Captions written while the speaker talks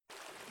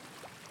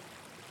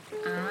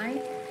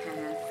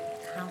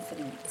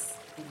confidence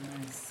in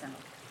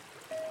myself.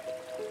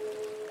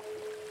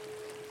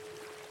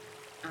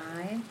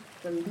 I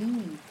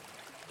believe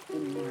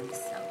in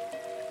myself.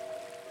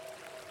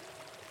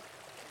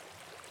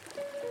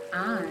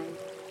 I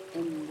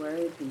am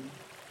worthy.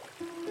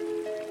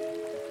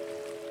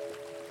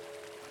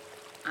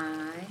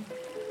 I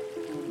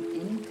am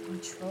in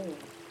control.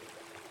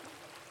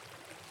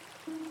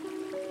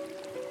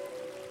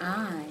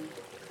 I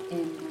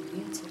am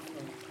beautiful.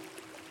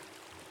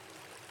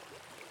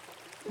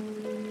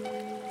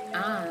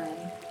 I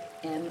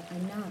am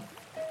enough.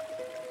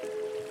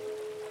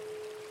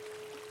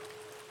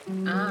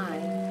 I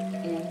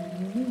am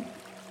unique.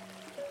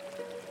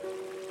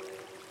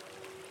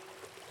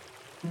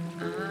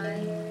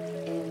 I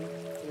am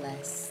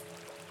blessed.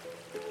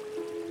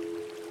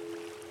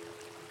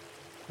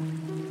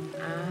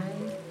 I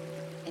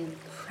am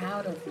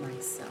proud of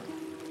myself.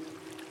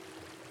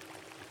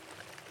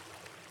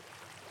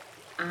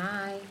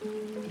 I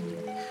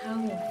am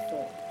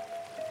powerful.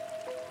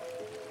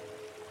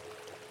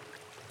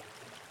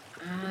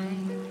 I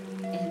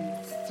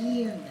am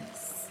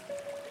fearless.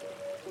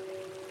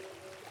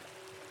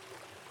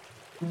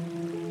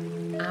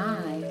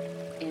 I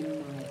am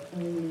my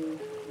only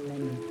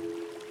limit.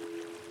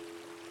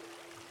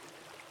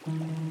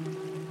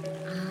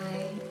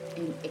 I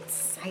am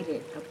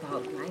excited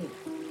about life.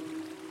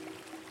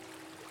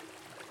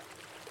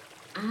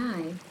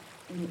 I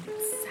am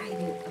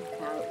excited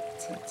about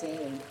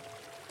today.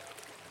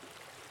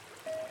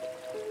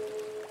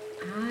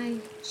 I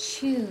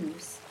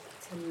choose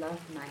to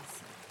love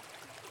myself.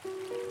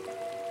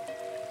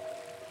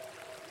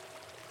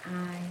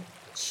 I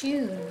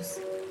choose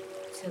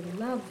to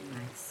love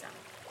myself.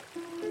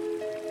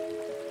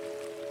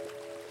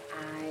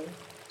 I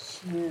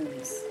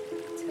choose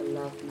to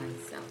love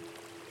myself.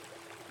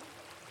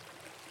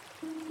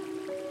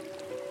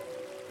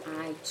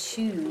 I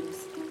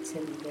choose to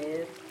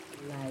live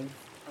life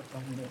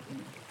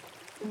abundantly.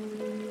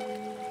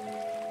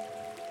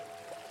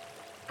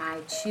 I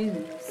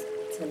choose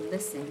to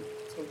listen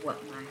to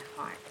what my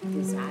heart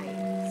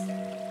desires.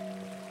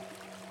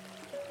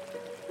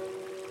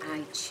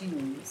 I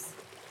choose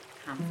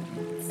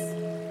confidence.